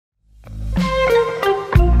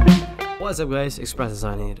What's up guys, Express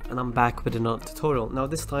Design here, and I'm back with another tutorial. Now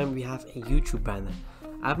this time we have a YouTube banner.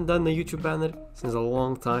 I haven't done a YouTube banner since a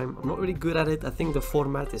long time. I'm not really good at it. I think the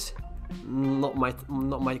format is not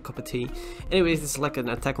my cup of tea. Anyways, it's like an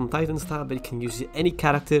Attack on Titan style, but you can use any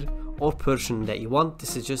character or person that you want.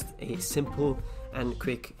 This is just a simple and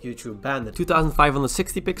quick YouTube banner.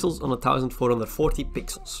 2560 pixels on 1440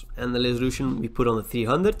 pixels, and the resolution we put on the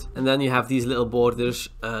 300. And then you have these little borders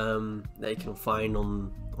that you can find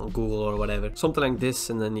on Google or whatever, something like this,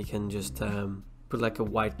 and then you can just put like a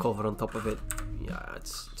white cover on top of it. Yeah,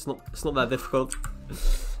 it's not that difficult.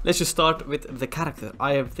 Let's just start with the character.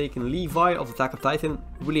 I have taken Levi of Attack on Titan,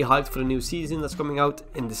 really hyped for the new season that's coming out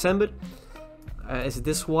in December. Is it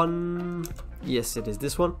this one? Yes, it is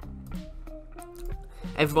this one.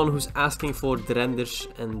 Everyone who's asking for the renders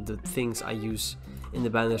and the things I use in the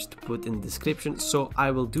banners to put in the description, so I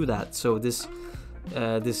will do that. So this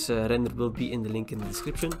render will be in the link in the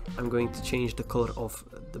description. I'm going to change the color of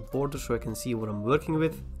the border so I can see what I'm working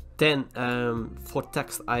with. Then for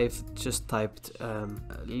text I've just typed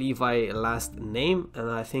Levi last name,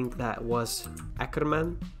 and I think that was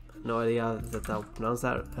Ackerman. No idea that I'll pronounce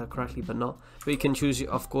that correctly, but no. But you can choose,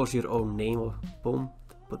 of course, your own name. Boom,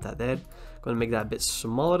 put that there. Gonna make that a bit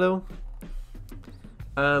smaller though.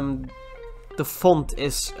 The font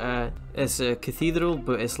is Cathedral,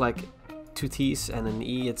 but it's like two T's and an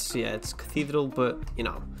E. It's Cathedral, but you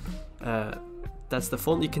know, that's the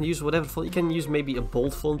font. You can use whatever font. You can use maybe a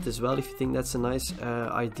bold font as well if you think that's a nice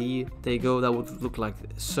idea. There you go. That would look like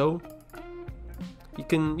so. You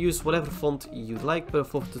can use whatever font you like, but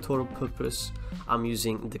for tutorial purpose, I'm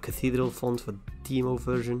using the Cathedral font for demo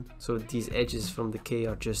version. So these edges from the K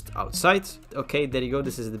are just outside. Okay, there you go.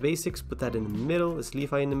 This is the basics. Put that in the middle. Is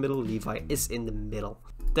Levi in the middle? Levi is in the middle.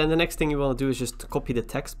 Then the next thing you want to do is just copy the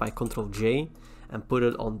text by Ctrl J and put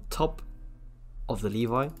it on top of the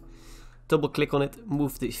Levi. Double click on it,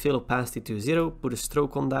 move the fill opacity to 0, put a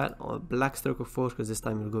stroke on that, on a black stroke of course, because this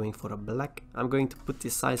time we're going for a black. I'm going to put the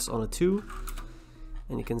size on a 2,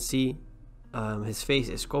 and you can see his face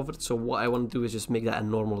is covered. So what I want to do is just make that a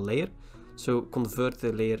normal layer. So convert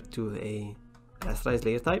the layer to a rasterized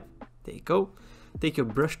layer type. There you go. Take your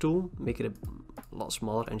brush tool, make it a lot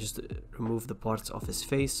smaller, and just remove the parts of his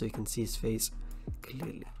face so you can see his face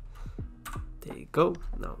clearly. There you go.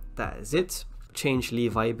 Now that is it. Change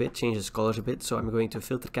Levi a bit, change his colors a bit. So I'm going to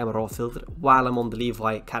filter camera raw filter while I'm on the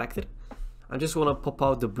Levi character. I just want to pop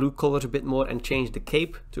out the blue colors a bit more and change the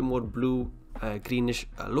cape to a more blue greenish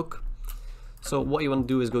look. So what you want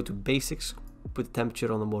to do is go to basics, put the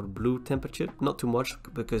temperature on a more blue temperature, not too much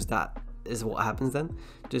because that is what happens then.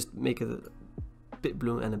 Just make it a bit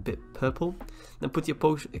blue and a bit purple. Then put your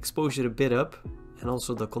exposure a bit up and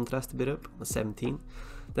also the contrast a bit up on 17.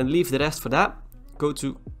 Then leave the rest for that. Go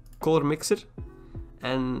to color mixer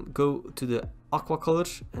and go to the aqua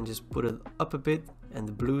colors and just put it up a bit, and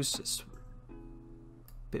the blues is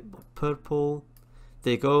a bit more purple.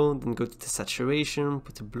 There you go. Then go to the saturation,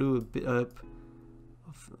 put the blue a bit up,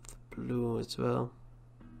 of the blue as well.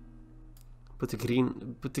 Put the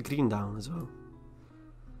green down as well,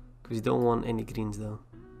 because you don't want any greens though.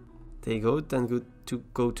 There you go. Then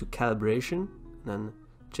go to calibration, and then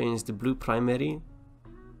change the blue primary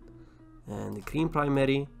and the green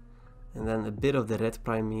primary, and then a bit of the red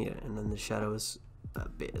primary, and then the shadows a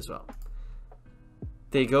bit as well.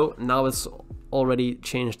 There you go. Now it's already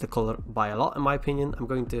changed the color by a lot in my opinion. I'm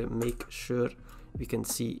going to make sure we can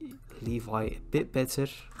see Levi a bit better.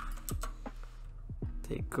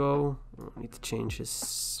 There you go. I need to change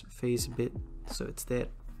his face a bit so it's there.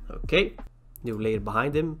 Okay, new layer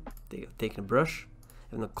behind him. Taking a brush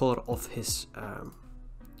and the color of his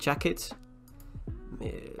jacket.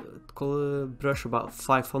 Color brush about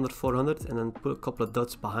 500, 400, and then put a couple of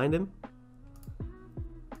dots behind him.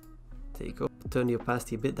 There you go. Turn the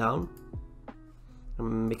opacity a bit down.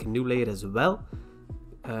 And make a new layer as well.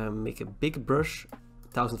 Make a big brush,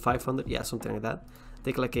 1500, yeah, something like that.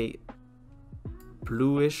 Take like a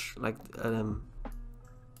bluish, like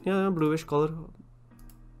yeah, bluish color.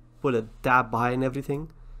 Put a dab behind everything,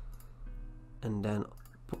 and then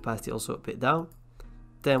opacity also a bit down.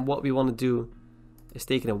 Then what we want to do is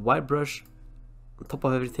taking a white brush on top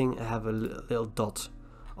of everything and have a little dot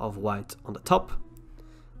of white on the top.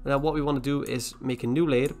 Now what we want to do is make a new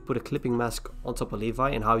layer, put a clipping mask on top of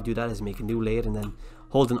Levi, and how you do that is make a new layer and then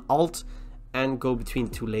hold an Alt and go between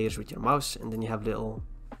the two layers with your mouse, and then you have a little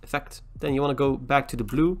effect. Then you want to go back to the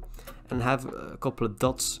blue and have a couple of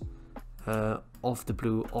dots of the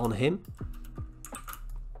blue on him.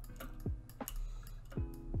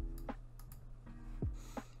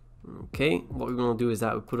 Okay, what we want to do is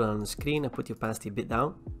that we put it on the screen and put the opacity a bit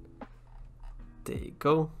down. There you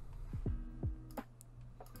go.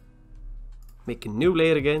 make a new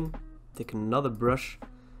layer again, take another brush,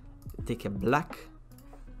 take a black,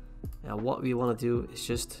 and what we want to do is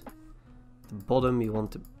just the bottom, we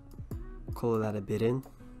want to color that a bit in,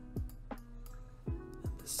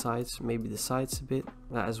 and the sides, maybe the sides a bit.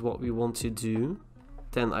 That is what we want to do.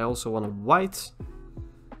 Then I also want a white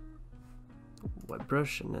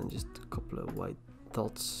brush, and then just a couple of white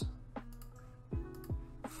dots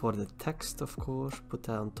for the text, of course. Put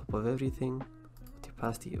that on top of everything. Put the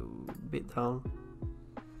opacity a bit down.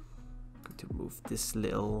 Going to move this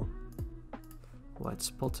little white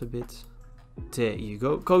spot a bit. There you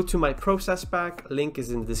go. Go to my process pack, link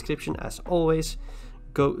is in the description as always.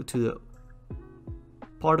 Go to the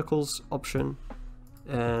particles option,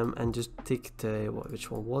 and just take the,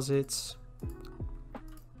 which one was it?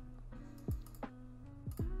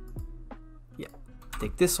 Yeah,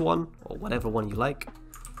 take this one, or whatever one you like.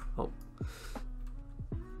 Oh,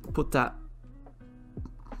 put that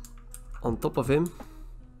on top of him,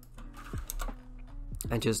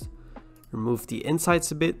 and just remove the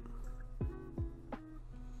insides a bit.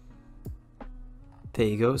 There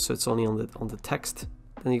you go. So it's only on the text.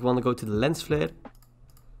 Then you want to go to the lens flare,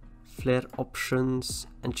 flare options,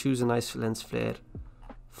 and choose a nice lens flare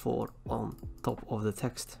for on top of the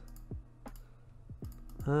text.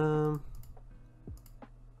 I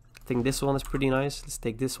think this one is pretty nice. Let's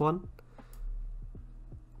take this one.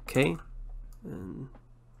 Okay. And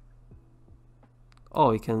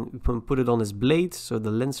oh, you can put it on his blade, so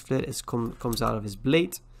the lens flare comes out of his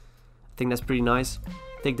blade. I think that's pretty nice.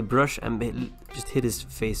 Take the brush and just hit his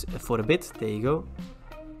face for a bit. There you go.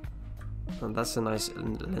 And that's a nice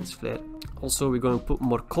lens flare. Also, we're going to put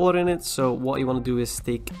more color in it. So what you want to do is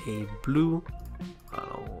take a blue, I don't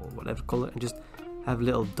know, whatever color, and just have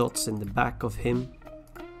little dots in the back of him.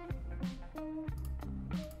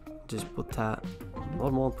 Just put that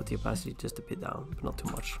normal, put the opacity just a bit down, but not too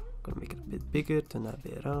much. I'm gonna make it a bit bigger, turn that a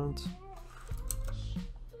bit around.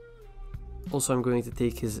 Also, I'm going to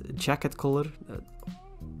take his jacket color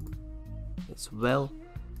as well.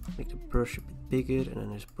 Make the brush a bit bigger, and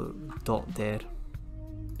then just put a dot there.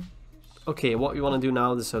 Okay, what you want to do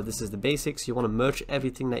now, so this is the basics. You want to merge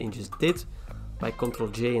everything that you just did by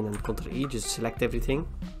Ctrl J and then Ctrl E. Just select everything,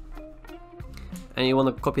 and you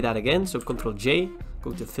want to copy that again. So Ctrl J,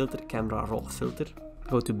 go to filter, camera raw filter,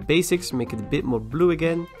 go to basics, make it a bit more blue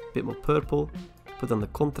again, a bit more purple, put on the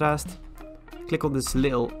contrast, click on this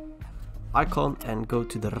little icon and go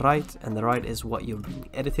to the right, and the right is what you're doing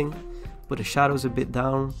editing. Put the shadows a bit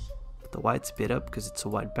down, put the whites a bit up because it's a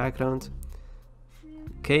white background.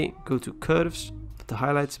 Okay, go to curves, put the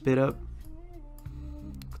highlights a bit up,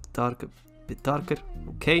 put the dark a bit darker.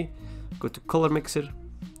 Okay, go to color mixer,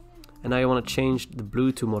 and now you want to change the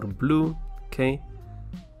blue to more blue. Okay,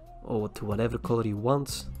 or to whatever color you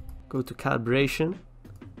want. Go to calibration,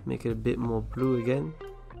 make it a bit more blue again.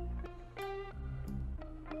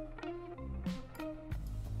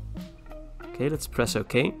 Okay, let's press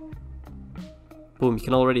OK. Boom, you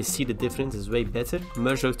can already see the difference is way better.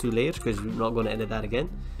 Merge those two layers because we're not going to edit that again.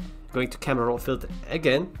 Going to camera raw filter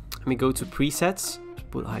again. Let me go to presets.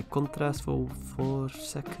 Put high contrast for 4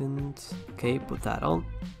 seconds. Okay, put that on.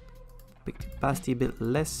 Pick the opacity a bit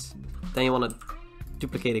less. Then you want to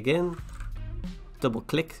duplicate again. Double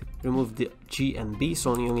click. Remove the G and B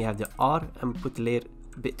so you only have the R, and put the layer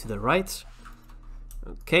a bit to the right.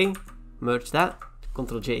 Okay, merge that.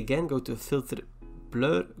 Ctrl J again. Go to filter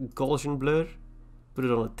blur, Gaussian blur. Put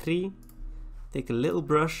it on a 3. Take a little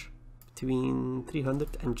brush between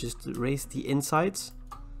 300 and just erase the insides.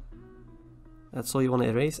 That's all you want to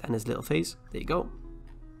erase, and his little face. There you go.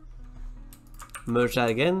 Merge that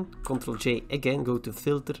again. Ctrl J again. Go to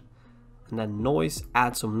filter and then noise.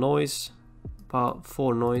 Add some noise. About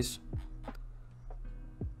 4 noise.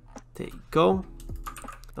 There you go.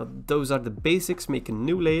 Now those are the basics. Make a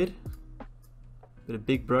new layer with a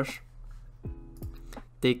big brush.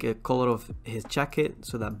 Take a color of his jacket,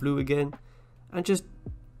 so that blue again, and just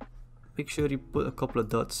make sure you put a couple of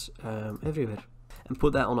dots everywhere, and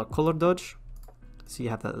put that on a color dodge so you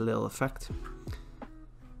have that little effect.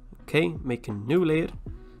 Okay, make a new layer,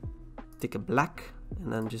 take a black,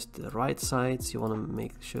 and then just the right sides you want to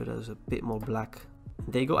make sure there's a bit more black.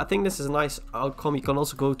 There you go. I think this is a nice outcome. You can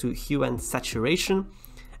also go to hue and saturation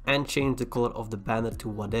and change the color of the banner to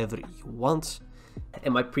whatever you want.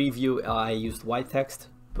 In my preview I used white text,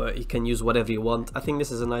 but you can use whatever you want. I think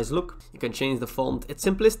this is a nice look. You can change the font. It's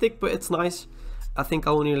simplistic, but it's nice. I think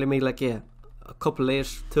I only made like, yeah, a couple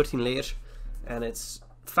layers, 13 layers, and it's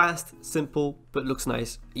fast, simple, but looks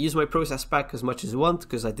nice. Use my process pack as much as you want,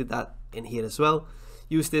 because I did that in here as well.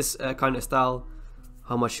 Use this kind of style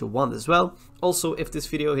how much you want as well. Also, if this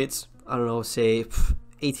video hits, I don't know, say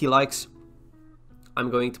 80 likes, I'm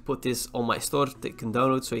going to put this on my store that you can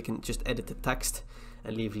download, so you can just edit the text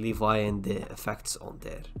and leave Levi and the effects on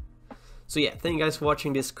there. So yeah, thank you guys for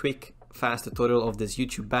watching this quick, fast tutorial of this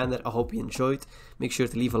YouTube banner. I hope you enjoyed. Make sure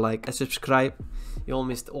to leave a like and subscribe. You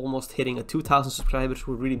almost hitting a 2,000 subscribers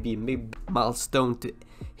would really be a big milestone to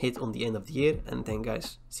hit on the end of the year. And then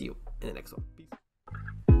guys, see you in the next one. Peace.